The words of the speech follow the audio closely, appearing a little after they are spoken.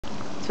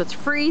So it's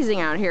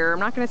freezing out here. I'm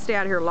not gonna stay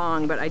out here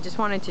long, but I just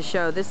wanted to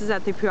show, this is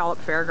at the Puyallup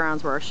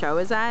Fairgrounds where our show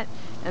is at.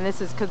 And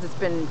this is because it's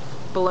been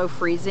below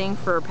freezing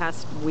for the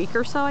past week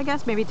or so, I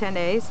guess, maybe 10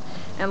 days.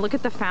 And look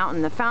at the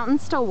fountain. The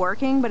fountain's still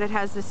working, but it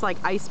has this like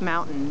ice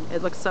mountain.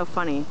 It looks so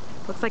funny.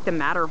 Looks like the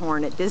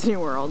Matterhorn at Disney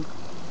World.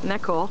 Isn't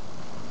that cool?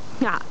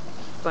 Yeah.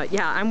 But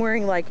yeah, I'm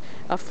wearing like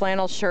a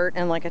flannel shirt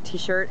and like a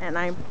t-shirt, and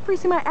I'm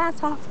freezing my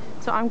ass off.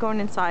 So I'm going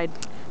inside.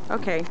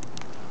 Okay.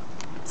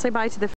 Say bye to the